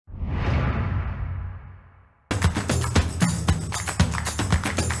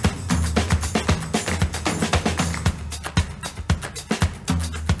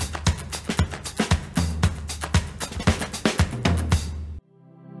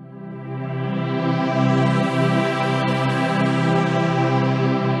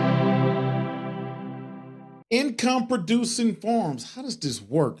income producing farms. How does this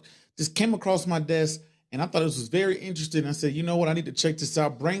work? This came across my desk and I thought this was very interesting. I said, you know what? I need to check this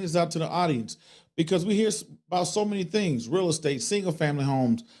out, bring this out to the audience because we hear about so many things, real estate, single family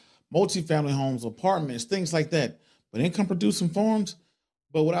homes, multifamily homes, apartments, things like that. But income producing farms.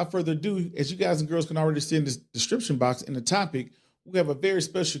 But without further ado, as you guys and girls can already see in this description box in the topic, we have a very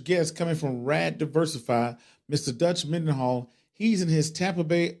special guest coming from Rad Diversify, Mr. Dutch Mendenhall. He's in his Tampa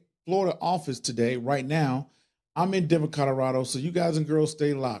Bay, Florida office today, right now. I'm in Denver, Colorado, so you guys and girls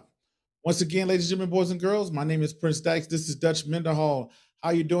stay locked. Once again, ladies and gentlemen, boys and girls, my name is Prince Dykes. This is Dutch Mendenhall. How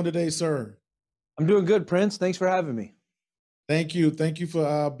you doing today, sir? I'm doing good, Prince. Thanks for having me. Thank you. Thank you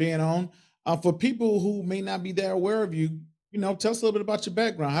for being on. For people who may not be that aware of you, tell us a little bit about your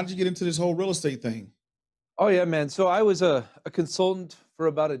background. How did you get into this whole real estate thing? Oh, yeah, man. So I was a consultant for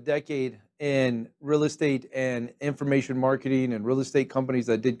about a decade in real estate and information marketing and real estate companies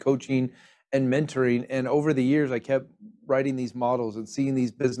that did coaching and mentoring. And over the years, I kept writing these models and seeing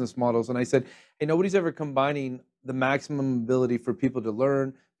these business models. And I said, hey, nobody's ever combining the maximum ability for people to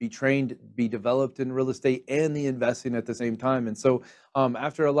learn, be trained, be developed in real estate and the investing at the same time. And so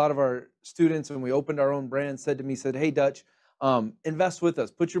after a lot of our students, when we opened our own brand, said to me, said, hey, Dutch, invest with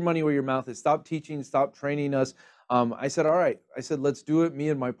us, put your money where your mouth is, stop teaching, stop training us. I said, all right. I said, let's do it. Me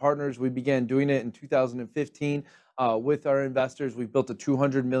and my partners, we began doing it in 2015 with our investors. We've built a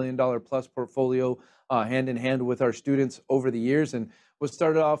 $200 million plus portfolio hand in hand with our students over the years. And we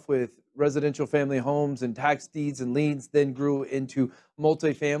started off with residential family homes and tax deeds and liens, then grew into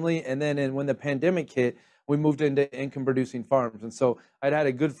multifamily. And then when the pandemic hit, we moved into income producing farms. And so I'd had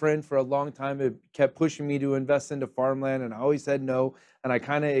a good friend for a long time who kept pushing me to invest into farmland, and I always said no, and I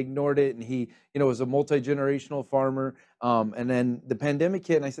kind of ignored it. And he, was a multi-generational farmer. And then the pandemic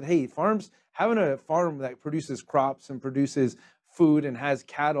hit, and I said, hey, having a farm that produces crops and produces food and has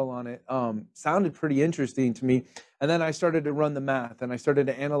cattle on it sounded pretty interesting to me. And then I started to run the math and I started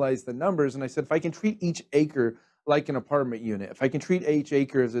to analyze the numbers. And I said, if I can treat each acre like an apartment unit, if I can treat each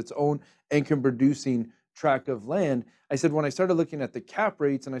acre as its own income producing tract of land, I said, when I started looking at the cap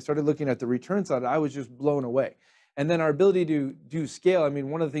rates and I started looking at the returns on it, I was just blown away. And then our ability to do scale. I mean,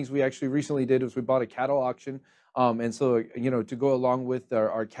 one of the things we actually recently did was we bought a cattle auction. And so, to go along with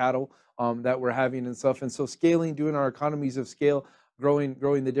our cattle that we're having and stuff. And so scaling, doing our economies of scale,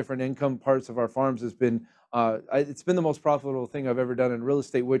 growing the different income parts of our farms has been, it's been the most profitable thing I've ever done in real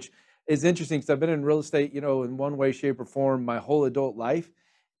estate, which is interesting because I've been in real estate, in one way, shape, or form my whole adult life.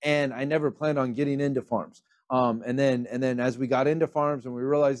 And I never planned on getting into farms. And then as we got into farms and we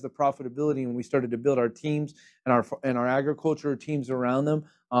realized the profitability and we started to build our teams and our agriculture teams around them,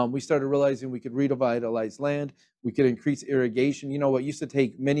 we started realizing we could revitalize land, we could increase irrigation. What used to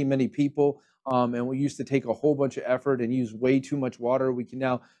take many, many people and we used to take a whole bunch of effort and use way too much water, we can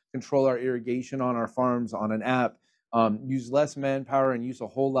now control our irrigation on our farms on an app, use less manpower and use a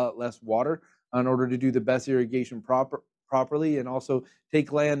whole lot less water in order to do the best irrigation properly, and also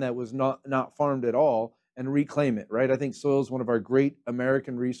take land that was not farmed at all and reclaim it, right? I think soil is one of our great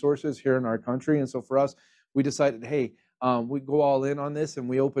American resources here in our country. And so for us, we decided, hey, we go all in on this, and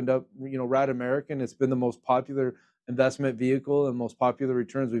we opened up, Rad American. It's been the most popular investment vehicle and most popular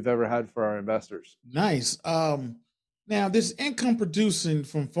returns we've ever had for our investors. Nice. Now, this income producing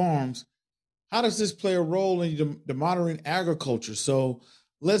from farms, how does this play a role in the modern agriculture? So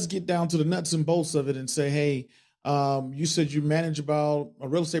let's get down to the nuts and bolts of it and say, hey, you said you manage about a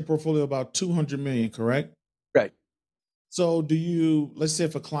real estate portfolio about 200 million, correct? Right. So let's say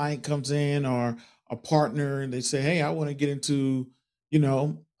if a client comes in or a partner and they say, hey, I want to get into,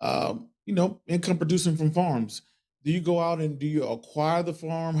 income producing from farms. Do you go out and do you acquire the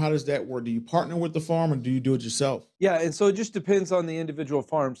farm? How does that work? Do you partner with the farm or do you do it yourself? Yeah, and so it just depends on the individual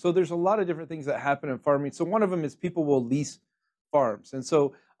farm. So there's a lot of different things that happen in farming. So one of them is people will lease farms. And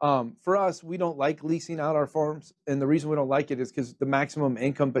so for us, we don't like leasing out our farms. And the reason we don't like it is because the maximum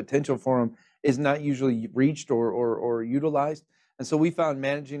income potential for them is not usually reached or utilized. And so we found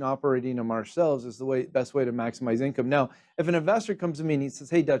managing, operating them ourselves is the best way to maximize income. Now, if an investor comes to me and he says,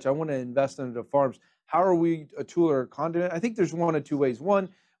 hey, Dutch, I want to invest into farms, how are we a tool or a conduit? I think there's one of two ways. One,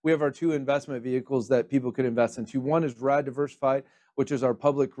 we have our two investment vehicles that people could invest into. One is Rad Diversified, which is our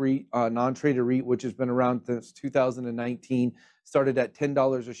public REIT, non-traded REIT, which has been around since 2019, started at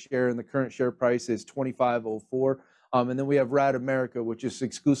 $10 a share, and the current share price is $25.04. And then we have Rad America, which is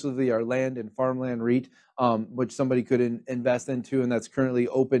exclusively our land and farmland REIT, which somebody could invest into, and that's currently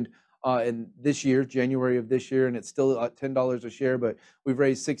opened in this year, January of this year, and it's still at $10 a share, but we've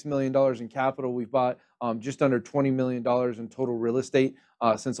raised $6 million in capital. We've bought just under $20 million in total real estate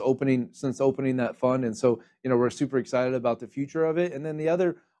since opening that fund. And so, we're super excited about the future of it. And then the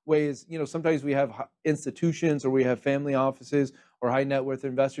other way is, sometimes we have institutions or we have family offices or high net worth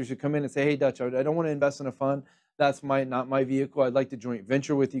investors who come in and say, hey, Dutch, I don't want to invest in a fund. That's not my vehicle. I'd like to joint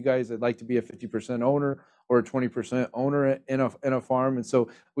venture with you guys. I'd like to be a 50% owner or a 20% owner in a farm. And so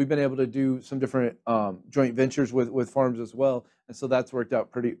we've been able to do some different joint ventures with farms as well. And so that's worked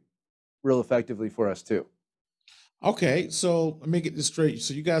out pretty real effectively for us too. Okay, so let me get this straight.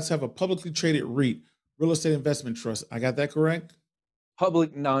 So you guys have a publicly traded REIT, real estate investment trust. I got that correct?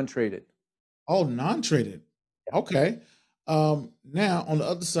 Public, non-traded. Oh, non-traded. Okay. Now on the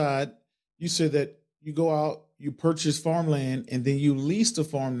other side, you said that you go out, you purchase farmland, and then you lease the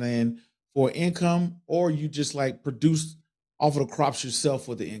farmland for income, or you just like produce off of the crops yourself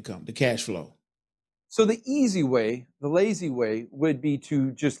for the income, the cash flow. So the easy way, the lazy way would be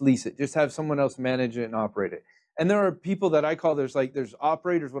to just lease it, just have someone else manage it and operate it. And there are people that I call, there's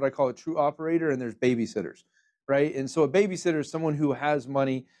operators, what I call a true operator, and there's babysitters, right? And so a babysitter is someone who has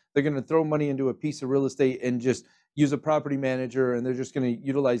money. They're going to throw money into a piece of real estate and just use a property manager, and they're just going to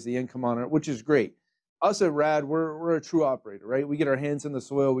utilize the income on it, which is great. Us at RAD, we're a true operator, right? We get our hands in the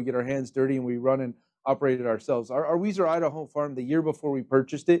soil, we get our hands dirty, and we run and operate it ourselves. Our Weiser, Idaho farm, the year before we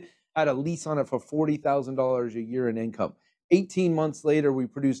purchased it, had a lease on it for $40,000 a year in income. 18 months later, we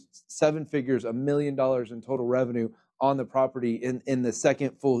produced seven figures, $1 million in total revenue on the property in the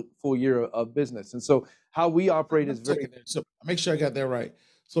second full year of business. And so how we operate is very. So make sure I got that right.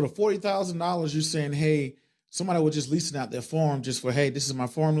 So the $40,000, you're saying, hey, somebody was just leasing out their farm just for, hey, this is my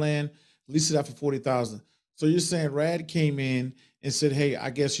farmland, lease it out for $40,000. So you're saying RAD came in and said, hey, I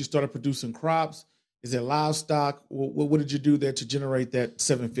guess you started producing crops. Is it livestock? What did you do there to generate that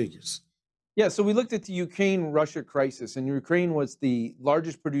seven figures? Yeah, so we looked at the Ukraine-Russia crisis, and Ukraine was the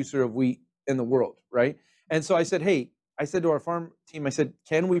largest producer of wheat in the world, right? And so I said to our farm team, I said,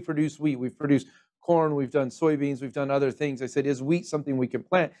 can we produce wheat? We've produced corn, we've done soybeans, we've done other things. I said, is wheat something we can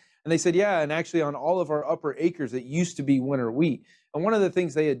plant? And they said, yeah, and actually on all of our upper acres, it used to be winter wheat. And one of the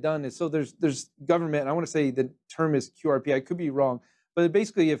things they had done is, so there's government, and I want to say the term is QRP, I could be wrong, but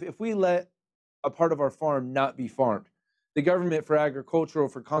basically if we let a part of our farm not be farmed, the government for agricultural,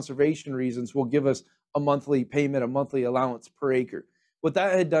 for conservation reasons, will give us a monthly payment, a monthly allowance per acre. What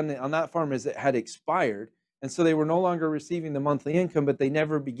that had done on that farm is it had expired. And so they were no longer receiving the monthly income, but they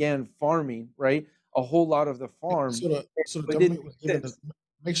never began farming, right? A whole lot of the farm. So the government was giving us,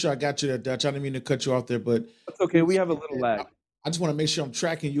 make sure I got you there, Dutch. I didn't mean to cut you off there, but that's okay. We have a little lag. I just want to make sure I'm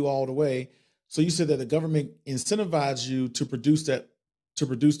tracking you all the way. So you said that the government incentivized you to produce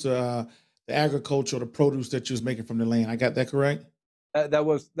the agriculture, the produce that you was making from the land. I got that correct?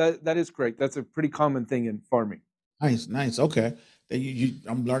 That is correct. That's a pretty common thing in farming. Nice. Okay.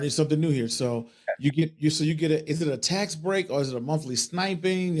 I'm learning something new here. So you get is it a tax break or is it a monthly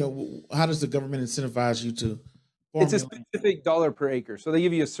sniping? How does the government incentivize you to farm? It's a specific dollar per acre. So they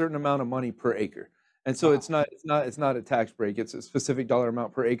give you a certain amount of money per acre. And so it's not a tax break. It's a specific dollar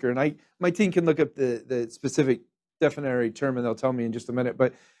amount per acre. And my team can look up the specific definitionary term and they'll tell me in just a minute.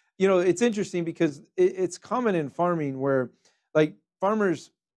 But it's interesting because it's common in farming where like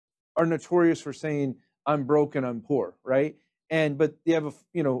farmers are notorious for saying, I'm broke and I'm poor, right? But they have a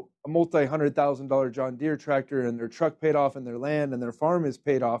multi-$100,000 John Deere tractor and their truck paid off and their land and their farm is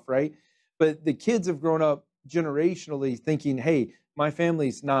paid off, right? But the kids have grown up generationally thinking, hey, my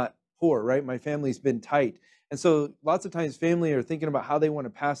family's not poor, right? My family's been tight. And so lots of times family are thinking about how they want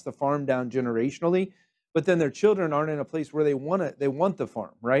to pass the farm down generationally, but then their children aren't in a place where they want the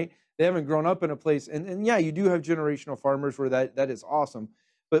farm, right? They haven't grown up in a place. And yeah, you do have generational farmers where that is awesome.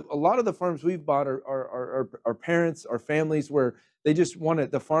 But a lot of the farms we've bought are parents, our families, where they just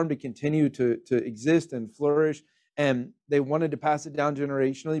wanted the farm to continue to exist and flourish. And they wanted to pass it down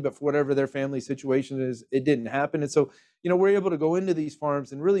generationally, but for whatever their family situation is, it didn't happen. And so, we're able to go into these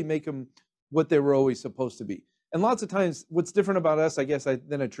farms and really make them what they were always supposed to be. And lots of times, what's different about us, I guess,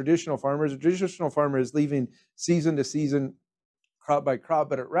 than a traditional farmer is a traditional farmer is leaving season to season, crop by crop.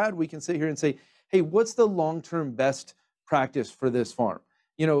 But at RAD, we can sit here and say, hey, what's the long-term best practice for this farm?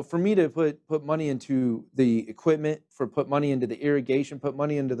 For me to put money into the equipment, put money into the irrigation, put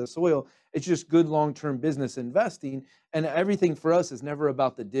money into the soil, it's just good long-term business investing. And everything for us is never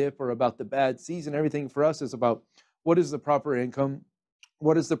about the dip or about the bad season. Everything for us is about what is the proper income,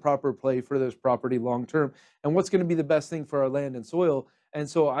 what is the proper play for this property long-term, and what's going to be the best thing for our land and soil. And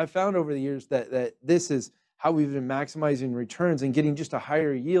so I found over the years that this is how we've been maximizing returns and getting just a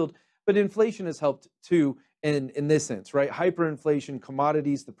higher yield. But inflation has helped too. In this sense, right? Hyperinflation,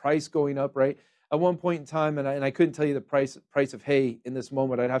 commodities, the price going up, right? At one point in time, and I couldn't tell you the price of hay in this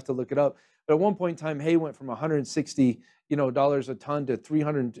moment, I'd have to look it up. But at one point in time, hay went from $160 dollars a ton to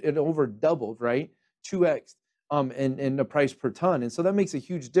 300. It over doubled, right? 2x. and the price per ton. And so that makes a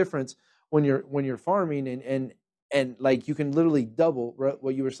huge difference when you're farming and like you can literally double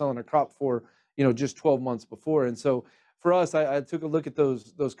what you were selling a crop for, just 12 months before. And so for us, I took a look at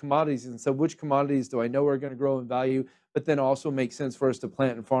those commodities and said, which commodities do I know are going to grow in value, but then also make sense for us to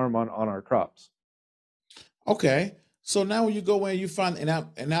plant and farm on our crops. Okay. So now when you go in, you find,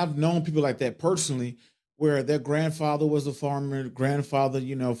 I've known people like that personally, where their grandfather was a farmer, grandfather,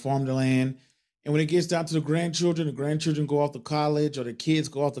 farmed the land. And when it gets down to the grandchildren go off to college or the kids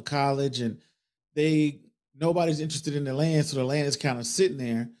go off to college and they nobody's interested in the land, so the land is kind of sitting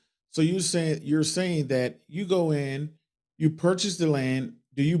there. So you're saying that you go in, you purchase the land.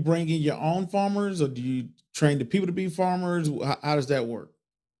 Do you bring in your own farmers or do you train the people to be farmers? How does that work?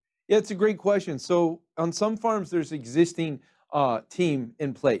 Yeah, it's a great question. So on some farms, there's existing team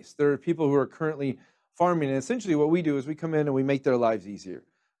in place. There are people who are currently farming, and essentially what we do is we come in and we make their lives easier,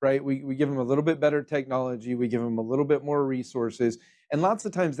 right? We give them a little bit better technology, we give them a little bit more resources, and lots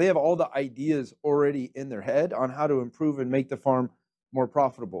of times they have all the ideas already in their head on how to improve and make the farm more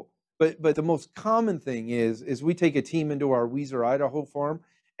profitable. But the most common thing is we take a team into our Weiser, Idaho farm,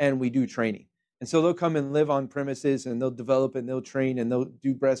 and we do training. And so they'll come and live on premises and they'll develop and they'll train and they'll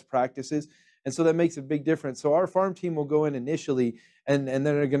do best practices. And so that makes a big difference. So our farm team will go in initially and then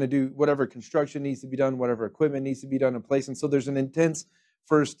they're going to do whatever construction needs to be done, whatever equipment needs to be done in place. And so there's an intense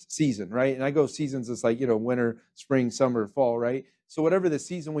first season, right? And I go seasons, it's like, winter, spring, summer, fall, right? So whatever the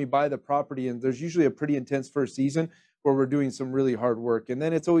season we buy the property in, there's usually a pretty intense first season where we're doing some really hard work. And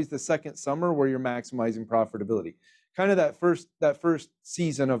then it's always the second summer where you're maximizing profitability. Kind of that first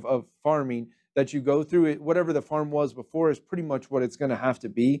season of farming that you go through it, whatever the farm was before is pretty much what it's going to have to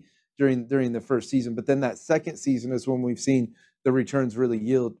be during the first season. But then that second season is when we've seen the returns really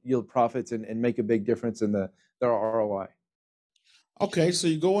yield profits and make a big difference in their ROI. Okay, so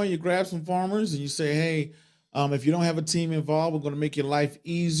you go in, you grab some farmers, and you say, "Hey, if you don't have a team involved, we're going to make your life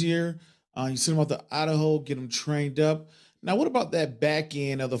easier." You send them out to Idaho, get them trained up. Now, what about that back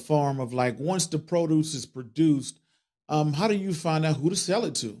end of the farm of like once the produce is produced, how do you find out who to sell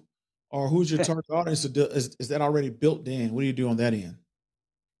it to, or who's your target audience? Is that already built in? What do you do on that end?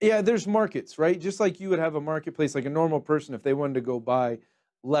 Yeah, there's markets, right? Just like you would have a marketplace, like a normal person, if they wanted to go buy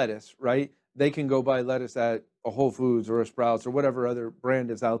lettuce, right? They can go buy lettuce at a Whole Foods or a Sprouts or whatever other brand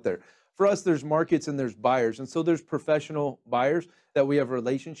is out there. For us, there's markets and there's buyers. And so there's professional buyers that we have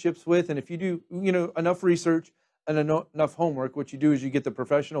relationships with. And if you do, enough research and enough homework, what you do is you get the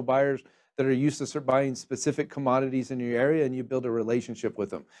professional buyers that are used to buying specific commodities in your area and you build a relationship with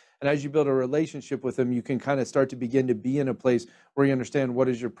them. And as you build a relationship with them, you can kind of start to begin to be in a place where you understand what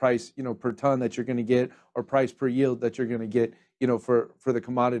is your price, per ton that you're going to get or price per yield that you're going to get, for the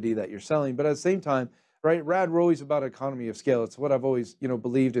commodity that you're selling. But at the same time, right, Rad, we're always about economy of scale. It's what I've always,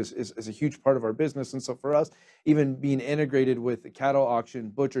 believed is a huge part of our business. And so for us, even being integrated with the cattle auction,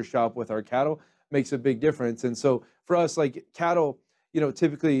 butcher shop with our cattle makes a big difference. And so for us, like cattle,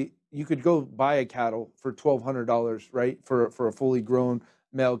 typically you could go buy a cattle for $1,200, right? For a fully grown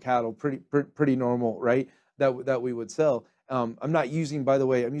male cattle, pretty normal, right? That we would sell. I'm not using, by the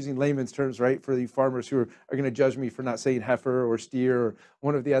way, I'm using layman's terms, right? For the farmers who are going to judge me for not saying heifer or steer or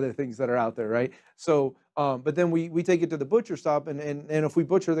one of the other things that are out there, right? So, but then we take it to the butcher shop, and if we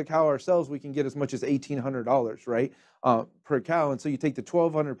butcher the cow ourselves, we can get as much as $1,800, right? Per cow. And so you take the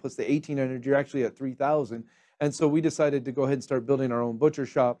 1,200 plus the 1,800, you're actually at 3,000. And so we decided to go ahead and start building our own butcher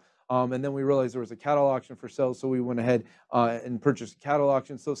shop. And then we realized there was a cattle auction for sale, so we went ahead and purchased a cattle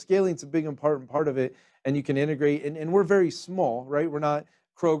auction. So scaling's a big important part of it, and you can integrate. And we're very small, right? We're not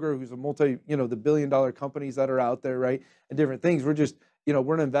Kroger, who's a the billion-dollar companies that are out there, right? And different things. We're just,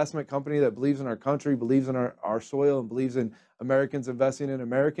 we're an investment company that believes in our country, believes in our soil, and believes in Americans investing in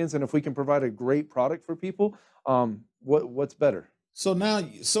Americans. And if we can provide a great product for people, what's better? So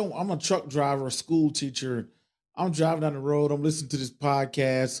I'm a truck driver, a school teacher. I'm driving down the road. I'm listening to this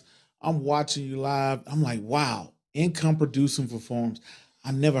podcast. I'm watching you live. I'm like, wow, income producing for farms.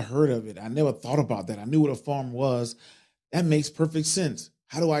 I never heard of it. I never thought about that. I knew what a farm was. That makes perfect sense.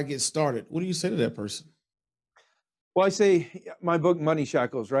 How do I get started? What do you say to that person? Well, I say my book, Money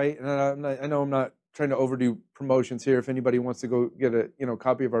Shackles, right? And I know I'm not trying to overdo promotions here. If anybody wants to go get a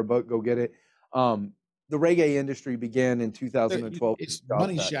copy of our book, go get it. The reggae industry began in 2012. It's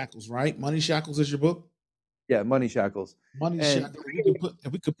Money Shackles, right? Money Shackles is your book? Yeah, Money Shackles. Money And Shackles.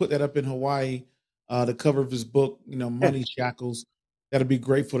 If we could put that up in Hawaii, the cover of his book, Money Shackles. That'd be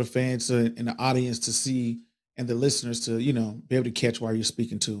great for the fans and the audience to see, and the listeners to, be able to catch while you're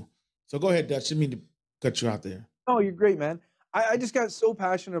speaking too. So go ahead, Dutch. I didn't mean to cut you out there. oh, you're great, man. I just got so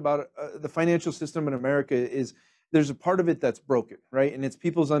passionate about the financial system in America. There's a part of it that's broken, right? And it's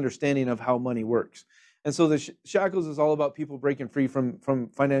people's understanding of how money works. And so the shackles is all about people breaking free from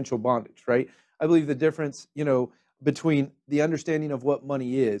financial bondage, right? I believe the difference, between the understanding of what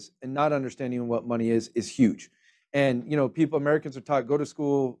money is and not understanding what money is huge. And Americans are taught, go to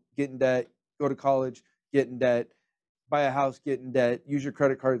school, get in debt, go to college, get in debt, buy a house, get in debt, use your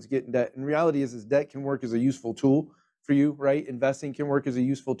credit cards, get in debt. And reality is debt can work as a useful tool for you, right? Investing can work as a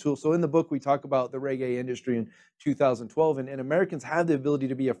useful tool. So in the book, we talk about the Reg A industry in 2012, and Americans have the ability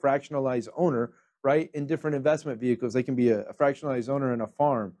to be a fractionalized owner, right? In different investment vehicles. They can be a fractionalized owner in a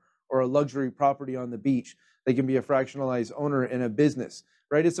farm or a luxury property on the beach. They can be a fractionalized owner in a business,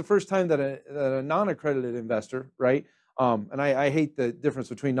 right? It's the first time that a non-accredited investor, right? And I hate the difference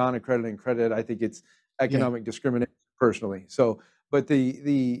between non-accredited and accredited. I think it's Yeah. economic discrimination personally. So, but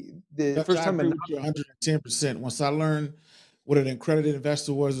the Dutch, first I time agree with you 110%. Once I learned what an accredited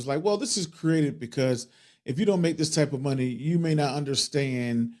investor was, it's like, well, this is created because if you don't make this type of money, you may not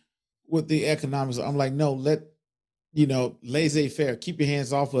understand what the economics are. I'm like, no, laissez-faire, keep your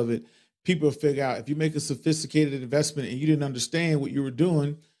hands off of it. People will figure out if you make a sophisticated investment and you didn't understand what you were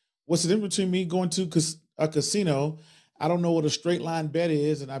doing, what's the difference between me going to a casino? I don't know what a straight line bet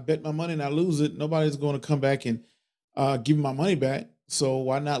is, and I bet my money and I lose it. Nobody's going to come back and give me my money back. So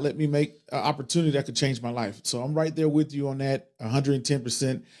why not let me make an opportunity that could change my life? So I'm right there with you on that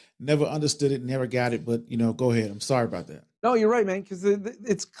 110%. Never understood it, never got it, but go ahead. I'm sorry about that. No, you're right, man, because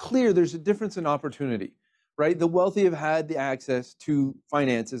it's clear there's a difference in opportunity, right? The wealthy have had the access to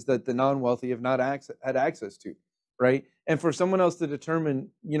finances that the non-wealthy have not had access to, right? And for someone else to determine,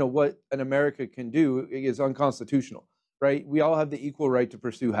 what an America can do is unconstitutional, right? We all have the equal right to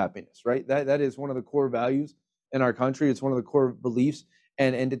pursue happiness, right? That is one of the core values in our country. It's one of the core beliefs,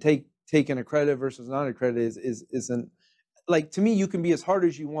 and to take an accredited versus non-accredited isn't, like, to me, you can be as hard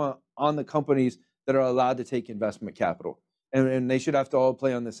as you want on the companies that are allowed to take investment capital. And they should have to all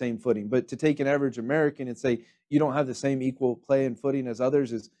play on the same footing. But to take an average American and say you don't have the same equal play and footing as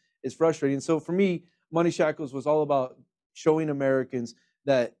others is frustrating. So for me, Money Shackles was all about showing Americans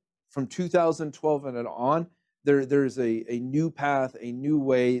that from 2012 and on, there's a new path, a new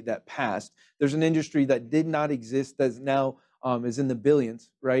way that passed. There's an industry that did not exist that's now is in the billions,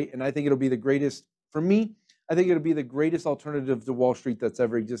 right? And I think it'll be the greatest, for me, I think it'll be the greatest alternative to Wall Street that's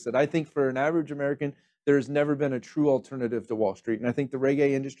ever existed. I think for an average American, there's never been a true alternative to Wall Street. And I think the Reg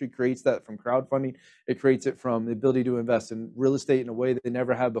A industry creates that from crowdfunding. It creates it from the ability to invest in real estate in a way that they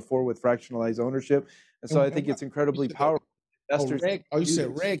never had before with fractionalized ownership. And so I think it's incredibly powerful. Investors you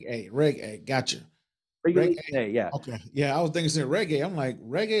said Reg A. Reg A. Gotcha. Regulation A, yeah. Okay. Yeah, I was thinking saying Reg A. I'm like,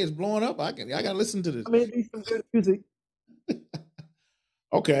 Reg A is blowing up. I got to listen to this. I mean, it'd be some good music.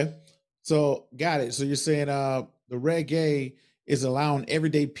 Okay. So got it. So you're saying the Reg A is allowing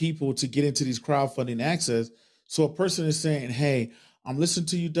everyday people to get into these crowdfunding access. So a person is saying, hey, I'm listening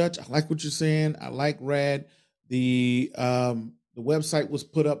to you, Dutch. I like what you're saying. I like RAD. The website was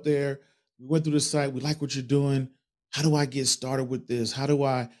put up there. We went through the site. We like what you're doing. How do I get started with this? How do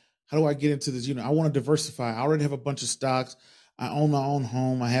I get into this? I want to diversify. I already have a bunch of stocks. I own my own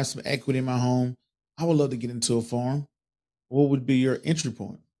home. I have some equity in my home. I would love to get into a farm. What would be your entry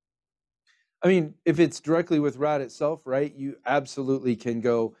point? I mean, if it's directly with RAD itself, right, you absolutely can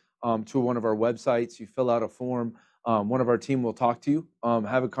go to one of our websites. You fill out a form. One of our team will talk to you,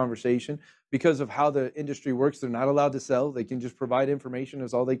 have a conversation. Because of how the industry works, they're not allowed to sell. They can just provide information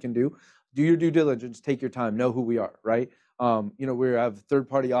is all they can do. Do your due diligence. Take your time. Know who we are, right? We have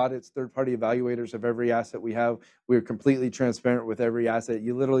third-party audits, third-party evaluators of every asset we have. We're completely transparent with every asset.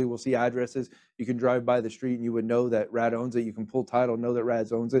 You literally will see addresses. You can drive by the street and you would know that RAD owns it. You can pull title, know that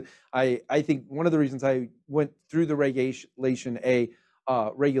RAD owns it. I think one of the reasons I went through the regulation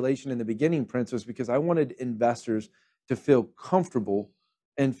in the beginning, Prince, was because I wanted investors to feel comfortable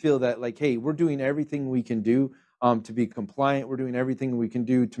and feel that, like, hey, we're doing everything we can do to be compliant. We're doing everything we can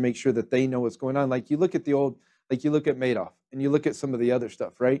do to make sure that they know what's going on. Like, you look at Madoff and you look at some of the other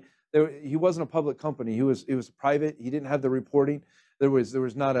stuff, right? He wasn't a public company. He was private. He didn't have the reporting. There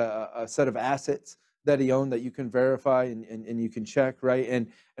was not a set of assets that he owned that you can verify and you can check, right? And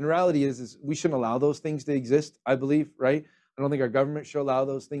reality is we shouldn't allow those things to exist, I believe, right? I don't think our government should allow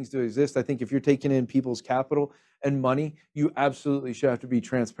those things to exist. I think if you're taking in people's capital and money, you absolutely should have to be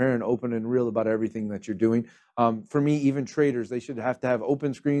transparent, open, and real about everything that you're doing. For me, even traders, they should have to have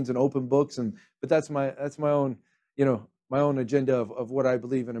open screens and open books. But that's my own, my own agenda of what I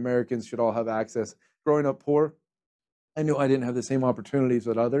believe in. Americans should all have access. Growing up poor, I knew I didn't have the same opportunities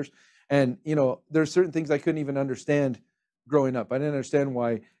that others. And, there's certain things I couldn't even understand growing up. I didn't understand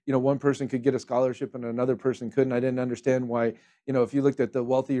why, one person could get a scholarship and another person couldn't. I didn't understand why, if you looked at the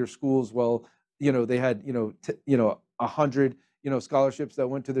wealthier schools, well, they had, 100, scholarships that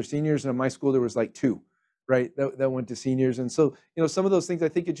went to their seniors. And in my school, there was like 2, right? That went to seniors. And so, some of those things, I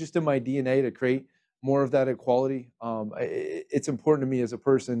think it's just in my DNA to create more of that equality. It's important to me as a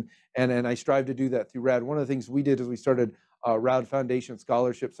person, and I strive to do that through RAD. One of the things we did is we started RAD Foundation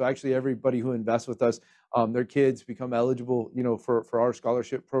Scholarship. So actually, everybody who invests with us, their kids become eligible, for our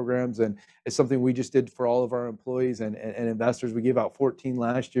scholarship programs, and it's something we just did for all of our employees and investors. We gave out 14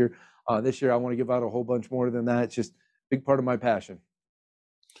 last year. This year, I want to give out a whole bunch more than that. It's just a big part of my passion.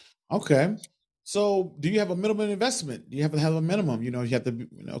 Okay. So do you have a minimum investment? Do you have to have a minimum? You have to,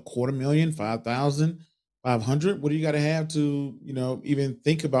 a quarter million, 5,000, 500. What do you got to have to, even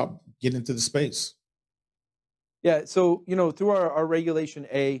think about getting into the space? Yeah, so through our Regulation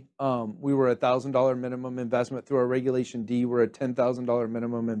A, we were $1,000 minimum investment. Through our Regulation D, we're a $10,000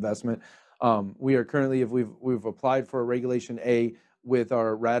 minimum investment. We are currently, if we've applied for a Regulation A with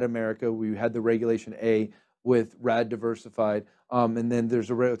our RAD America, we had the Regulation A with RAD Diversified, and then there's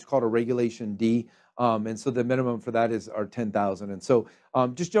it's called a Regulation D, and so the minimum for that is our 10,000. And so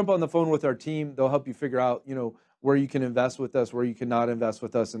just jump on the phone with our team; they'll help you figure out where you can invest with us, where you cannot invest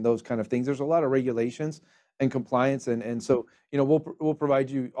with us, and those kind of things. There's a lot of regulations and compliance, and so we'll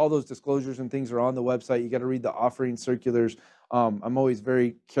provide you all those disclosures and things are on the website. You got to read the offering circulars. I'm always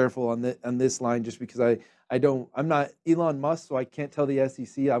very careful on this line, just because I'm not Elon Musk, so I can't tell the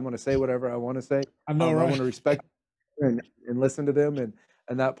SEC. I'm going to say whatever I want to say. I know, I right? want to respect and listen to them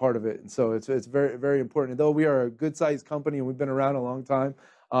and that part of it. And so it's very, very important. And though we are a good sized company and we've been around a long time,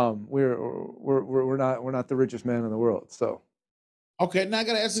 we're not the richest man in the world. So Okay, now I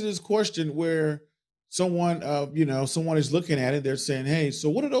got to answer this question where someone is looking at it. They're saying, "Hey, so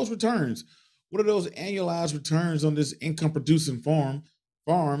what are those returns? What are those annualized returns on this income producing farm?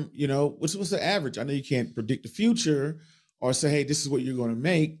 What's the average? I know you can't predict the future or say, hey, this is what you're going to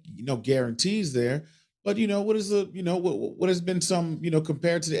make. Guarantees there, but what is what has been some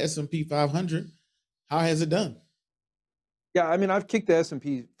compared to the S&P 500? How has it done? yeah, I mean, I've kicked the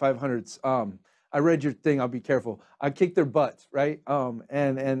S&P 500s. I read your thing. I'll be careful. I kicked their butts, right?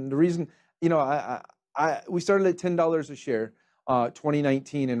 And the reason, we started at $10 a share,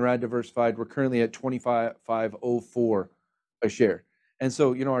 2019 in RAD Diversified. We're currently at 25.04 a share, and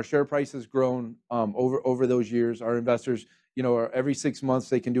so our share price has grown over those years. Our investors, every 6 months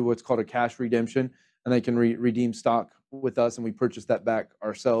they can do what's called a cash redemption, and they can redeem stock with us, and we purchase that back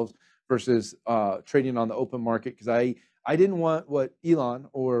ourselves versus trading on the open market, because I didn't want what Elon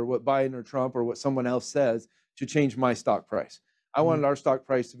or what Biden or Trump or what someone else says to change my stock price. I wanted our stock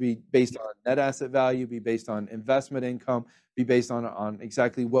price to be based on net asset value, be based on investment income, be based on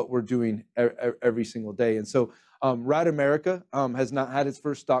exactly what we're doing every single day. And so RAD America has not had its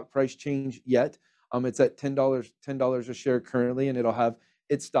first stock price change yet. It's at $10 a share currently, and it'll have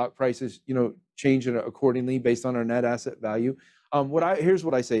its stock prices, change accordingly based on our net asset value. Here's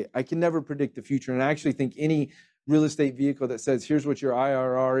what I say: I can never predict the future, and I actually think any real estate vehicle that says, here's what your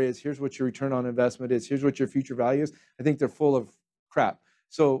IRR is, here's what your return on investment is, here's what your future value is, I think they're full of crap.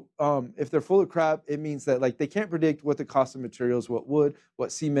 So if they're full of crap, it means that they can't predict what the cost of materials, what wood,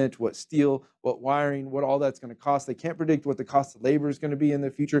 what cement, what steel, what wiring, what all that's going to cost. They can't predict what the cost of labor is going to be in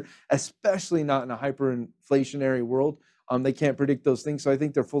the future, especially not in a hyperinflationary world. They can't predict those things. So I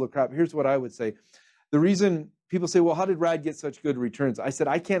think they're full of crap. Here's what I would say. The reason people say, well, how did RAD get such good returns? I said,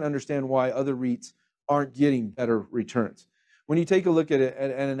 I can't understand why other REITs aren't getting better returns. When you take a look at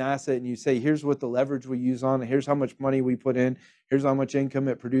an asset and you say, here's what the leverage we use on it, here's how much money we put in, here's how much income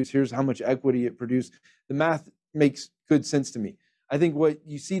it produced, here's how much equity it produced, the math makes good sense to me. I think what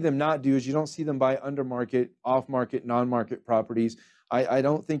you see them not do is you don't see them buy under market, off market, non-market properties. I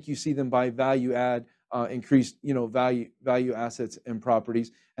don't think you see them buy value add, increased value assets and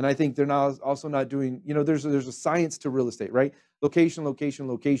properties. And I think they're also not doing, there's a science to real estate, right? Location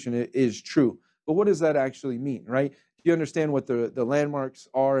is true. But what does that actually mean, right? Do you understand what the landmarks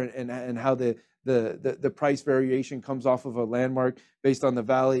are and how the price variation comes off of a landmark based on the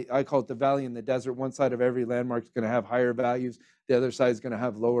valley? I call it the valley and the desert. One side of every landmark is going to have higher values. The other side is going to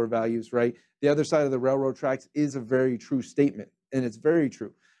have lower values, right? The other side of the railroad tracks is a very true statement, and it's very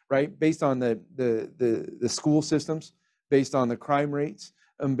true, right? Based on the school systems, based on the crime rates,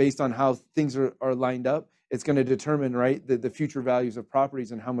 and based on how things are lined up, it's going to determine, right, the future values of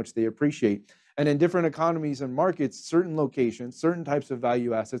properties and how much they appreciate. And in different economies and markets, certain locations, certain types of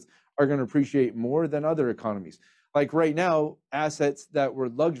value assets are going to appreciate more than other economies. Like right now, assets that were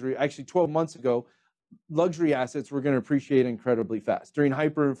luxury, actually 12 months ago, luxury assets were going to appreciate incredibly fast. During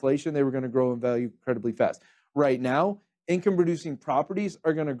hyperinflation, they were going to grow in value incredibly fast. Right now, income producing properties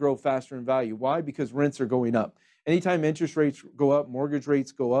are going to grow faster in value. Why? Because rents are going up. Anytime interest rates go up, mortgage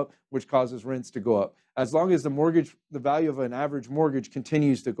rates go up, which causes rents to go up. As long as the value of an average mortgage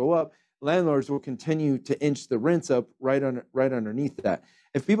continues to go up, landlords will continue to inch the rents up right underneath that.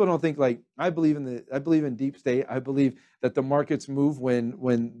 If people don't think like I believe in deep state, I believe that the markets move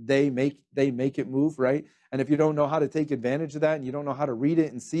when they make it move, right? And if you don't know how to take advantage of that and you don't know how to read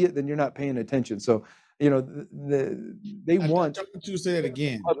it and see it, then you're not paying attention. So, they want I want you to say that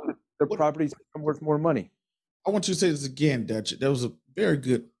again. their properties become worth more money. I want you to say this again, Dutch. That was a very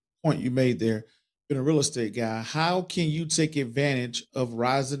good point you made there. Been a real estate guy. How can you take advantage of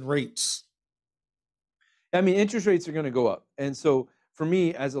rising rates? I mean, interest rates are going to go up. And so for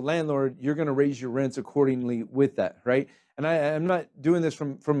me as a landlord, you're going to raise your rents accordingly with that, right? And I'm not doing this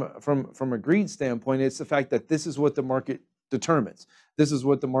from a greed standpoint. It's the fact that this is what the market determines. This is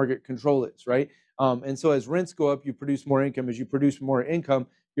what the market control is, right? And so as rents go up, you produce more income. As you produce more income,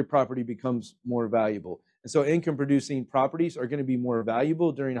 your property becomes more valuable. And so income producing properties are going to be more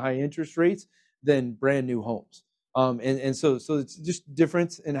valuable during high interest rates than brand new homes. So it's just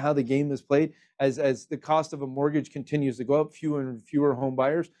difference in how the game is played. As the cost of a mortgage continues to go up, fewer and fewer home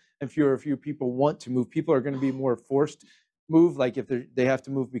buyers and fewer people want to move. People are going to be more forced move, like if they have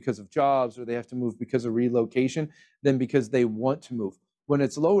to move because of jobs or they have to move because of relocation, than because they want to move. When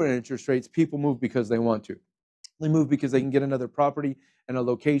it's lower interest rates, people move because they want to. They move because they can get another property and a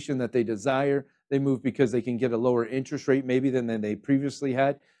location that they desire. They move because they can get a lower interest rate maybe than they previously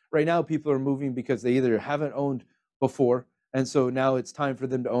had. Right now, people are moving because they either haven't owned before, and so now it's time for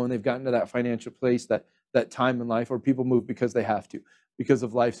them to own. They've gotten to that financial place, that time in life, or people move because they have to, because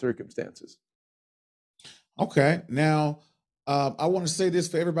of life circumstances. Okay. Now, I want to say this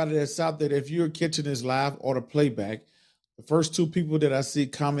for everybody that's out there. If you're catching this live or the playback, the first two people that I see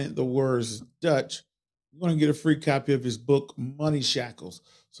comment the words Dutch, you're going to get a free copy of his book, Money Shackles.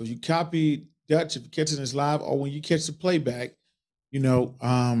 So you copy Dutch if you're catching this live, or when you catch the playback,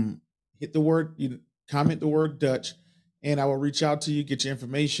 hit the word, comment the word Dutch, and I will reach out to you, get your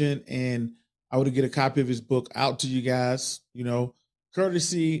information, and I would get a copy of his book out to you guys,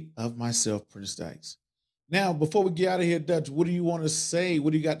 courtesy of myself, Prince Dykes. Now, before we get out of here, Dutch, what do you want to say?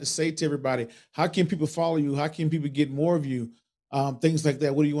 What do you got to say to everybody? How can people follow you? How can people get more of you? Things like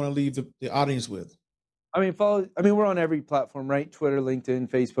that. What do you want to leave the audience with? We're on every platform, right? Twitter, LinkedIn,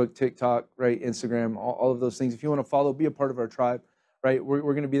 Facebook, TikTok, right? Instagram, all of those things. If you want to follow, be a part of our tribe, right? We're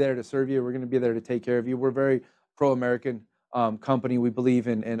going to be there to serve you. We're going to be there to take care of you. We're very pro-American company. We believe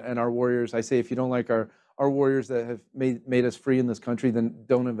in our warriors. I say, if you don't like our warriors that have made us free in this country, then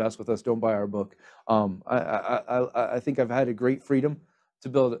don't invest with us. Don't buy our book. I think I've had a great freedom to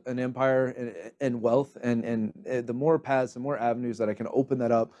build an empire and wealth, and the more paths, the more avenues that I can open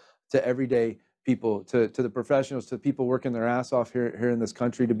that up to everyday people, to the professionals, to people working their ass off here in this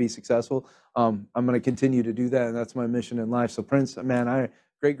country to be successful. I'm going to continue to do that, and that's my mission in life. So Prince, man,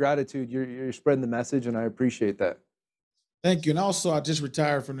 great gratitude. You're spreading the message, and I appreciate that. Thank you. And also, I just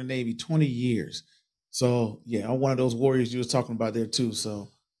retired from the Navy, 20 years. So yeah, I'm one of those warriors you was talking about there too. So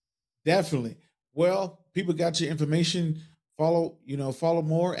definitely. Well, people got your information. Follow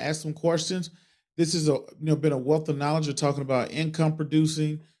more, ask some questions. This is been a wealth of knowledge. We're talking about income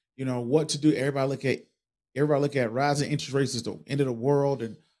producing, what to do. Everybody look at rising interest rates is the end of the world,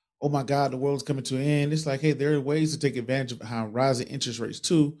 and oh my God, the world's coming to an end. It's like, hey, there are ways to take advantage of how rising interest rates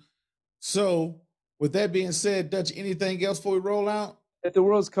too. So with that being said, Dutch, anything else before we roll out? If the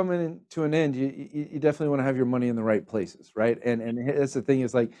world's coming to an end, you definitely want to have your money in the right places, right? And that's the thing,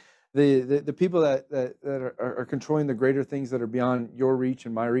 is like the people that are controlling the greater things that are beyond your reach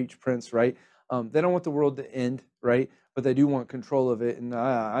and my reach, Prince, right? They don't want the world to end, right? But they do want control of it. And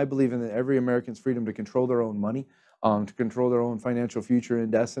I believe in every American's freedom to control their own money, to control their own financial future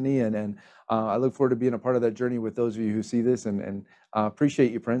and destiny. And I look forward to being a part of that journey with those of you who see this, and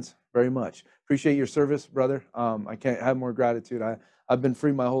appreciate you, Prince, very much. Appreciate your service, brother. I can't have more gratitude. I've been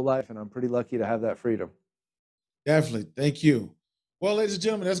free my whole life, and I'm pretty lucky to have that freedom. Definitely. Thank you. Well, ladies and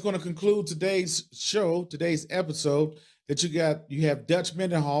gentlemen, that's going to conclude today's show, today's episode. You have Dutch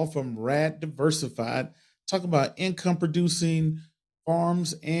Mendenhall from Rad Diversified talking about income producing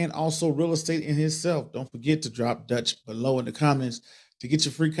farms and also real estate in himself. Don't forget to drop Dutch below in the comments to get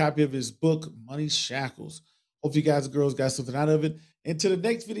your free copy of his book, Money Shackles. Hope you guys and girls got something out of it. Until the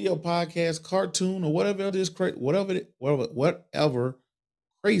next video, podcast, cartoon, or whatever it is, whatever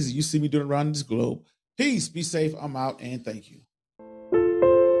crazy you see me doing around this globe. Peace, be safe. I'm out, and thank you.